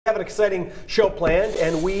Have an exciting show planned,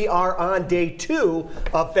 and we are on day 2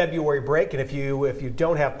 of February break. And if you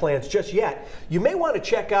don't have plans just yet, you may want to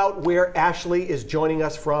check out where Ashley is joining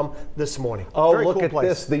us from this morning. Oh, Very look cool at place.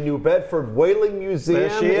 this, the New Bedford Whaling Museum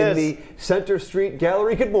There she in is. the Center Street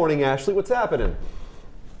Gallery. Good morning, Ashley. What's happening?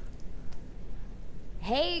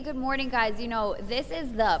 Hey, good morning, guys. You know, this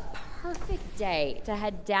is the perfect day to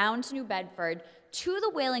head down to New Bedford to the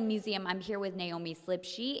Whaling Museum. I'm here with Naomi Slip.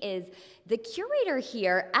 She is the curator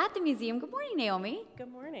here at the museum. Good morning, Naomi.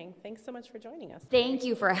 Good morning. Thanks so much for joining us. Thank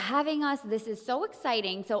you for having us. This is so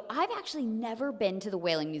exciting. So I've actually never been to the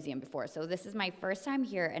Whaling Museum before, so this is my first time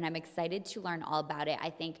here, and I'm excited to learn all about it. I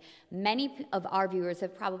think many of our viewers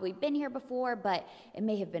have probably been here before, but it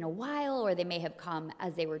may have been a while, or they may have come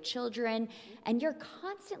as they were children, and you're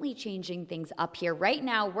constantly changing things up here. Right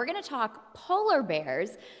now, we're going to talk polar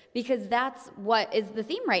bears, because that's what is the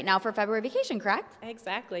theme right now for February vacation, correct?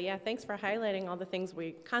 Exactly, yeah. Thanks for highlighting all the things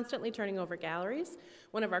we're constantly turning over galleries.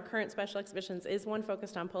 One of our current special exhibitions is one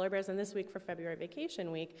focused on polar bears, and this week for February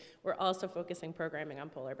Vacation Week, we're also focusing programming on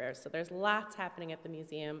polar bears. So there's lots happening at the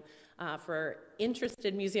museum for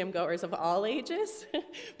interested museum goers of all ages.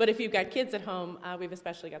 But if you've got kids at home, we've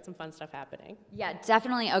especially got some fun stuff happening. Yeah,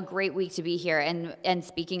 definitely a great week to be here. And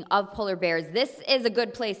speaking of polar bears, this is a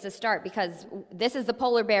good place to start because this is the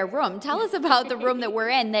polar bear room. Tell us about the room that we're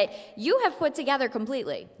in that you have put together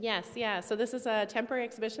completely. Yes, yeah. So this is a temporary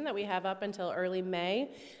exhibition that we have up until early May,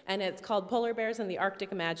 and it's called Polar Bears in the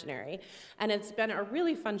Arctic Imaginary. And it's been a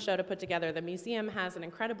really fun show to put together. The museum has an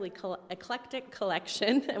incredibly eclectic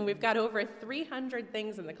collection, and we've got over 300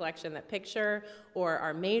 things in the collection that picture or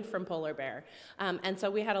are made from polar bear. And so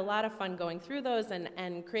we had a lot of fun going through those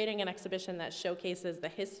and creating an exhibition that showcases the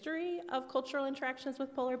history of cultural interactions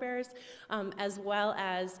with polar bears, as well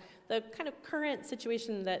as the kind of current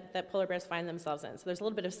situation that polar bears find themselves in. So there's a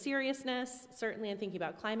little bit of seriousness, certainly in thinking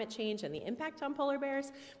about climate change and the impact on polar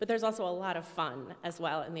bears, but there's also a lot of fun as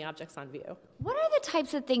well in the objects on view. What are the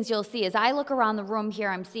types of things you'll see? As I look around the room here,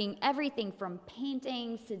 I'm seeing everything from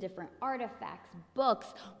paintings to different artifacts,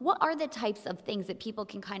 books. What are the types of things that people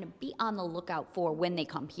can kind of be on the lookout for when they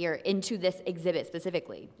come here into this exhibit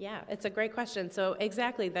specifically? Yeah, it's a great question. So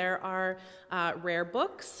exactly, there are rare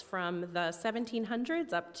books from the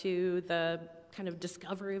 1700s up to the kind of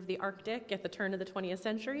discovery of the Arctic at the turn of the 20th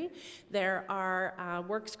century. There are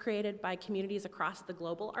works created by communities across the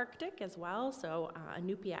global Arctic as well, so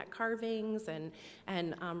Inupiat carvings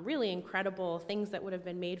and really incredible things that would have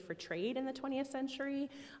been made for trade in the 20th century,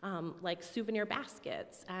 like souvenir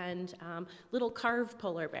baskets and little carved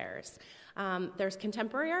polar bears. There's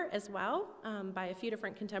contemporary art as well by a few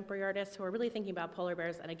different contemporary artists who are really thinking about polar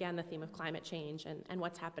bears and, again, the theme of climate change and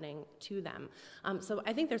what's happening to them. So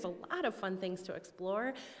I think there's a lot of fun things to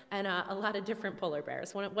explore and a lot of different polar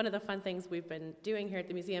bears. One of the fun things we've been doing here at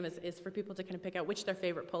the museum is for people to kind of pick out which their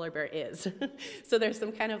favorite polar bear is. So there's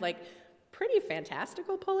some kind of like pretty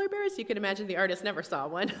fantastical polar bears. You can imagine the artist never saw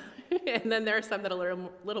one. And then there are some that are a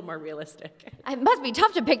little more realistic. It must be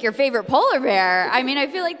tough to pick your favorite polar bear. I mean, I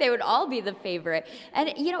feel like they would all be the favorite.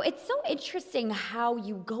 And, you know, it's so interesting how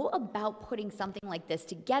you go about putting something like this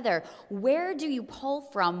together. Where do you pull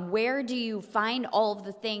from? Where do you find all of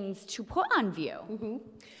the things to put on view? Mm-hmm.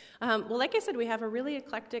 Well, like I said, we have a really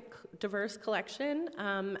eclectic, diverse collection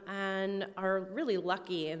and are really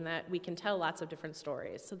lucky in that we can tell lots of different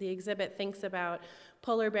stories. So the exhibit thinks about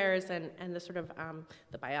polar bears and the sort of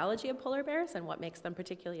the biology of polar bears and what makes them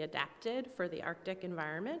particularly adapted for the Arctic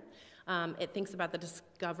environment. It thinks about the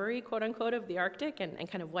discovery, quote unquote, of the Arctic and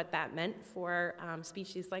kind of what that meant for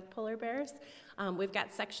species like polar bears. We've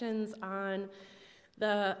got sections on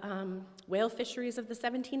the whale fisheries of the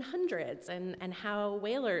 1700s and how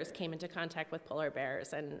whalers came into contact with polar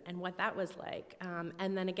bears and what that was like.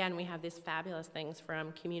 And then again, we have these fabulous things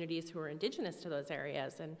from communities who are indigenous to those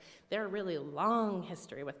areas and their really long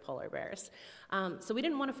history with polar bears. So we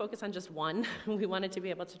didn't want to focus on just one. We wanted to be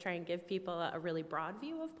able to try and give people a really broad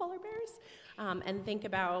view of polar bears and think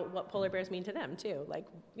about what polar bears mean to them too. Like,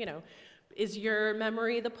 you know, is your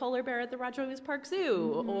memory the polar bear at the Rhode Show Park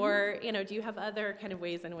Zoo? Mm-hmm. Or, you know, do you have other kind of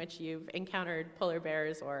ways in which you've encountered polar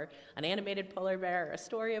bears or an animated polar bear or a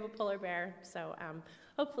story of a polar bear? So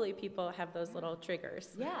hopefully people have those little triggers.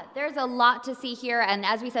 Yeah, there's a lot to see here. And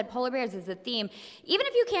as we said, polar bears is the theme. Even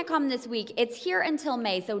if you can't come this week, it's here until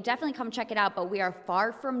May. So definitely come check it out. But we are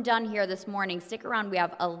far from done here this morning. Stick around. We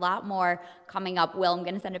have a lot more coming up. Will, I'm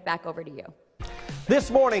going to send it back over to you.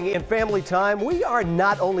 This morning in Family Time, we are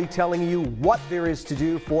not only telling you what there is to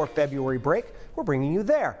do for February break, we're we're bringing you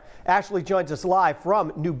there. Ashley joins us live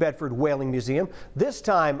from New Bedford Whaling Museum, this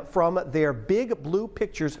time from their Big Blue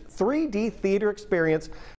Pictures 3D theater experience.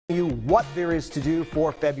 You what there is to do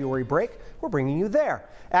for February break, we're bringing you there.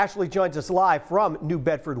 Ashley joins us live from New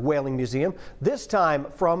Bedford Whaling Museum, this time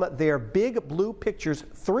from their Big Blue Pictures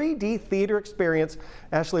 3D theater experience.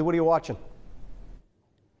 Ashley, what are you watching?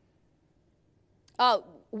 Oh,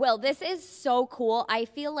 well, this is so cool. I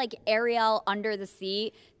feel like Ariel under the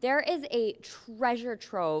sea. There is a treasure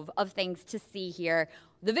trove of things to see here.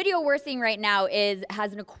 The video we're seeing right now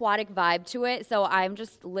has an aquatic vibe to it, so I'm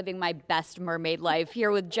just living my best mermaid life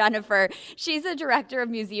here with Jennifer. She's the director of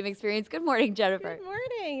Museum Experience. Good morning, Jennifer. Good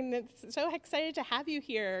morning. It's so excited to have you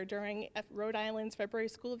here during Rhode Island's February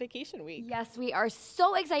School Vacation Week. Yes, we are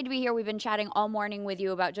so excited to be here. We've been chatting all morning with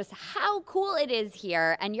you about just how cool it is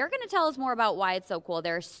here, and you're going to tell us more about why it's so cool.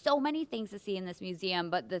 There are so many things to see in this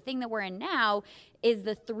museum, but the thing that we're in now is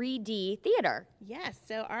the 3D theater. Yes,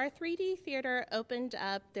 so our 3D theater opened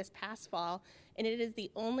up this past fall, and it is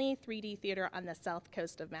the only 3D theater on the south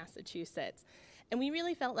coast of Massachusetts. And we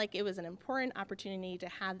really felt like it was an important opportunity to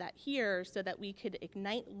have that here so that we could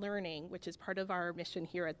ignite learning, which is part of our mission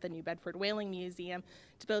here at the New Bedford Whaling Museum,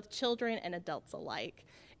 to both children and adults alike.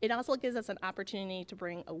 It also gives us an opportunity to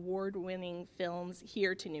bring award-winning films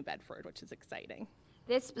here to New Bedford, which is exciting.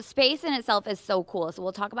 This space in itself is so cool, so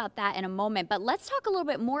we'll talk about that in a moment. But let's talk a little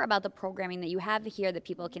bit more about the programming that you have here that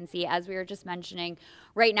people can see. As we were just mentioning,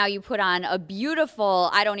 right now you put on a beautiful,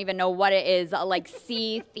 I don't even know what it is, like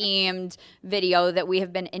sea-themed video that we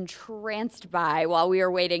have been entranced by while we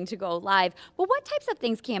were waiting to go live. But what types of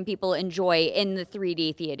things can people enjoy in the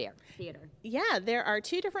 3D theater? Yeah, there are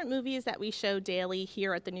two different movies that we show daily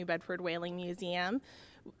here at the New Bedford Whaling Museum.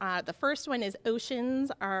 The first one is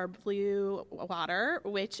Oceans Are Blue Water,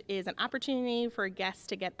 which is an opportunity for guests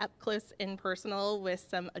to get up close and personal with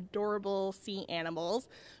some adorable sea animals,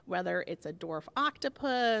 whether it's a dwarf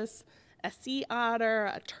octopus, a sea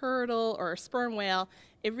otter, a turtle, or a sperm whale.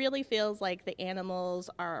 It really feels like the animals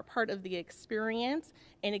are a part of the experience,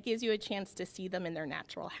 and it gives you a chance to see them in their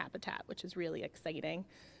natural habitat, which is really exciting.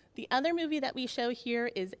 The other movie that we show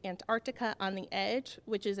here is Antarctica on the Edge,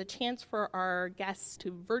 which is a chance for our guests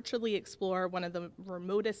to virtually explore one of the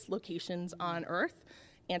remotest locations on Earth,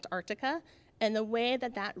 Antarctica, and the way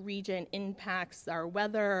that that region impacts our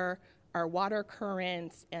weather, our water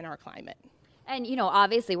currents, and our climate. And, you know,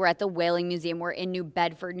 obviously we're at the Whaling Museum. We're in New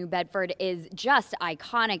Bedford. New Bedford is just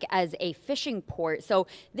iconic as a fishing port. So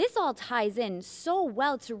this all ties in so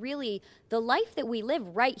well to really the life that we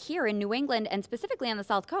live right here in New England and specifically on the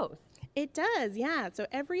South Coast. It does, yeah. So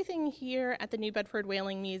everything here at the New Bedford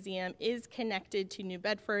Whaling Museum is connected to New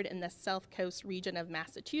Bedford and the South Coast region of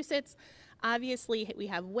Massachusetts. Obviously, we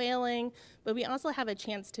have whaling, but we also have a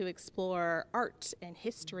chance to explore art and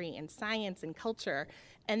history and science and culture.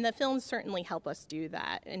 And the films certainly help us do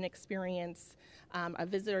that and experience our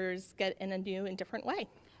visitors get in a new and different way.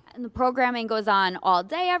 And the programming goes on all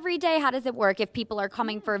day, every day. How does it work? If people are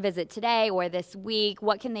coming for a visit today or this week,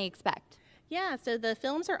 what can they expect? Yeah, so the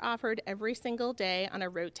films are offered every single day on a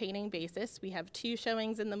rotating basis. We have 2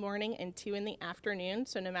 showings in the morning and 2 in the afternoon,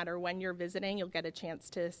 so no matter when you're visiting, you'll get a chance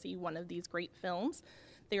to see one of these great films.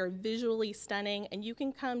 They are visually stunning, and you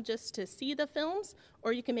can come just to see the films,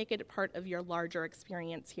 or you can make it a part of your larger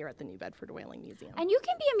experience here at the New Bedford Whaling Museum. And you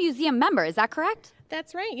can be a museum member, is that correct?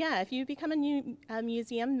 That's right, yeah. If you become a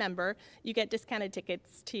museum member, you get discounted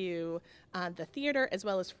tickets to the theater as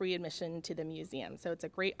well as free admission to the museum. So it's a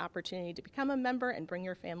great opportunity to become a member and bring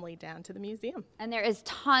your family down to the museum. And there is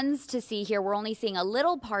tons to see here. We're only seeing a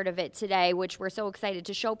little part of it today, which we're so excited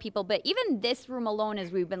to show people. But even this room alone,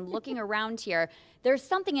 as we've been looking around here, there's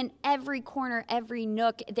something in every corner, every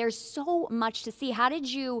nook. There's so much to see. How did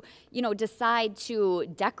you decide to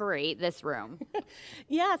decorate this room?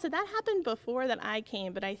 Yeah, so that happened before that I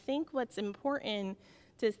came, but I think what's important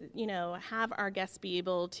to have our guests be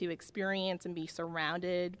able to experience and be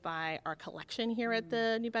surrounded by our collection here at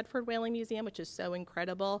the New Bedford Whaling Museum, which is so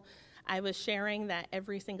incredible. I was sharing that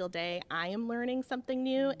every single day I am learning something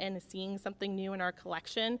new and seeing something new in our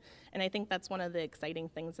collection, and I think that's one of the exciting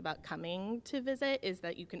things about coming to visit is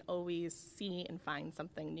that you can always see and find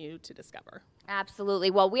something new to discover.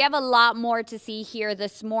 Absolutely. Well, we have a lot more to see here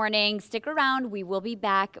this morning. Stick around. We will be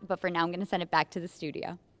back, but for now I'm going to send it back to the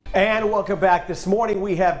studio. And welcome back. This morning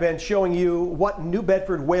we have been showing you what New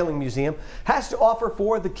Bedford Whaling Museum has to offer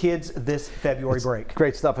for the kids this February break.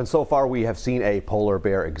 Great stuff. And so far we have seen a polar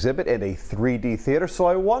bear exhibit and a 3D theater. So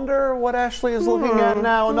I wonder what Ashley is looking at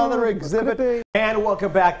now. Another exhibit. And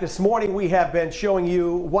welcome back. This morning we have been showing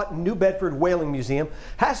you what New Bedford Whaling Museum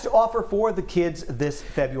has to offer for the kids this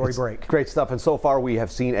February break. Great stuff. And so far we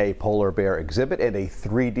have seen a polar bear exhibit and a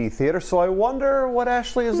 3D theater. So I wonder what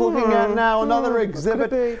Ashley is looking at now. Another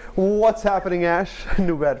exhibit. What's happening, Ash?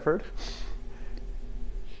 New Bedford.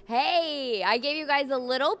 Hey, I gave you guys a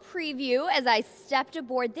little preview as I stepped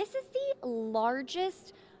aboard. This is the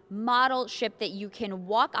largest model ship that you can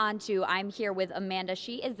walk onto. I'm here with Amanda.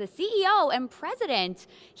 She is the CEO and president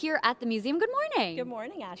here at the museum. Good morning. Good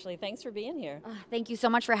morning, Ashley. Thanks for being here. Thank you so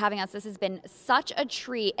much for having us. This has been such a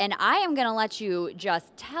treat, and I am going to let you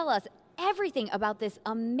just tell us everything about this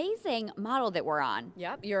amazing model that we're on.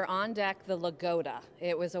 Yep, you're on deck the Lagoda.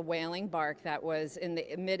 It was a whaling bark that was in the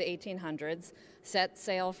mid-1800s, set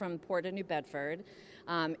sail from Port of New Bedford.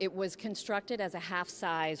 It was constructed as a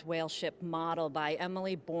half-size whale ship model by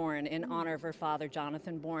Emily Bourne in honor of her father,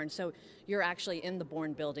 Jonathan Bourne. So you're actually in the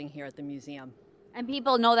Bourne building here at the museum. And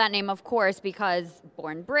people know that name, of course, because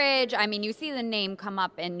Bourne Bridge. I mean, you see the name come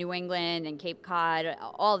up in New England and Cape Cod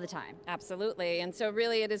all the time. Absolutely. And so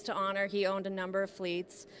really it is to honor, he owned a number of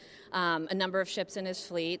fleets, a number of ships in his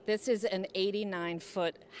fleet. This is an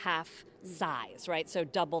 89-foot half size, right? So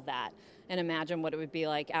double that. And imagine what it would be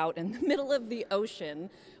like out in the middle of the ocean.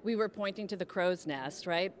 We were pointing to the crow's nest,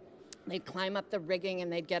 right? They'd climb up the rigging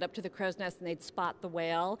and they'd get up to the crow's nest and they'd spot the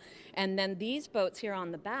whale. And then these boats here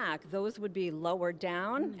on the back, those would be lowered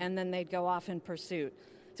down and then they'd go off in pursuit.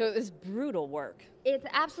 So it was brutal work. It's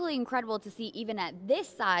absolutely incredible to see even at this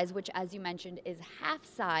size, which as you mentioned is half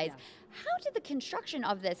size. Yeah. How did the construction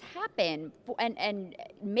of this happen and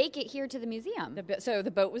make it here to the museum? So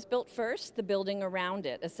the boat was built first, the building around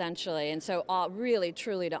it essentially. And so really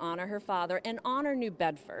truly to honor her father and honor New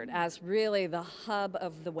Bedford as really the hub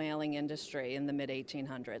of the whaling industry in the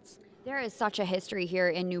mid-1800s. There is such a history here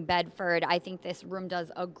in New Bedford. I think this room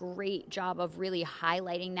does a great job of really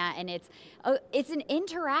highlighting that, and it's an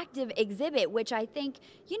interactive exhibit, which I think,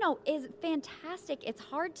 you know, is fantastic. It's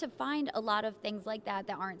hard to find a lot of things like that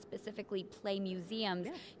that aren't specifically play museums.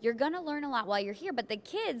 Yeah. You're going to learn a lot while you're here, but the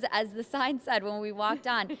kids, as the sign said when we walked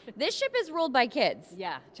on, this ship is ruled by kids.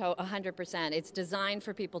 Yeah, 100%. It's designed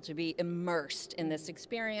for people to be immersed in this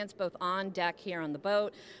experience, both on deck here on the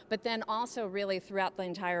boat, but then also really throughout the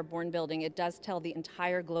entire Bourne building. It does tell the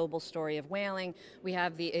entire global story of whaling. We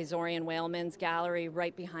have the Azorian Whalemen's Gallery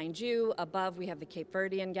right behind you. Above, we have the Cape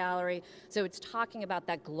Verdean Gallery. So it's talking about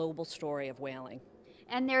that global story of whaling.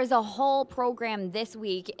 And there's a whole program this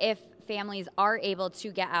week if families are able to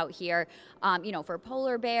get out here, you know, for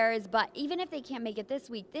polar bears. But even if they can't make it this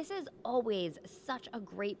week, this is always such a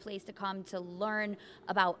great place to come to learn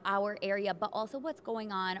about our area, but also what's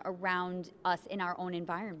going on around us in our own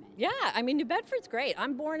environment. Yeah, I mean, New Bedford's great.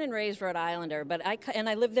 I'm born and raised Rhode Islander, but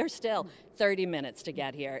I live there still. 30 minutes to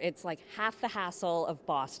get here. It's like half the hassle of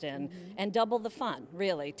Boston and double the fun,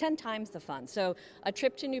 really, 10 times the fun. So a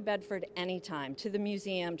trip to New Bedford anytime, to the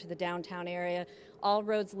museum, to the downtown area. All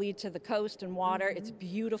roads lead to the coast and water. It's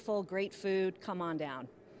beautiful, great food. Come on down.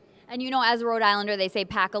 And you know, as a Rhode Islander, they say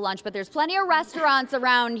pack a lunch, but there's plenty of restaurants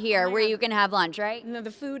around here where you can have lunch, right? No,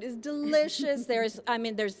 the food is delicious.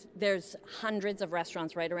 There's hundreds of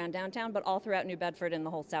restaurants right around downtown, but all throughout New Bedford and the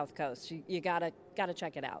whole South Coast. You gotta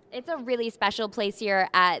check it out. It's a really special place here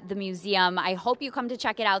at the museum. I hope you come to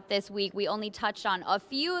check it out this week. We only touched on a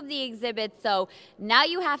few of the exhibits, so now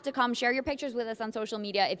you have to come share your pictures with us on social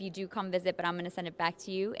media if you do come visit, but I'm gonna send it back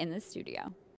to you in the studio.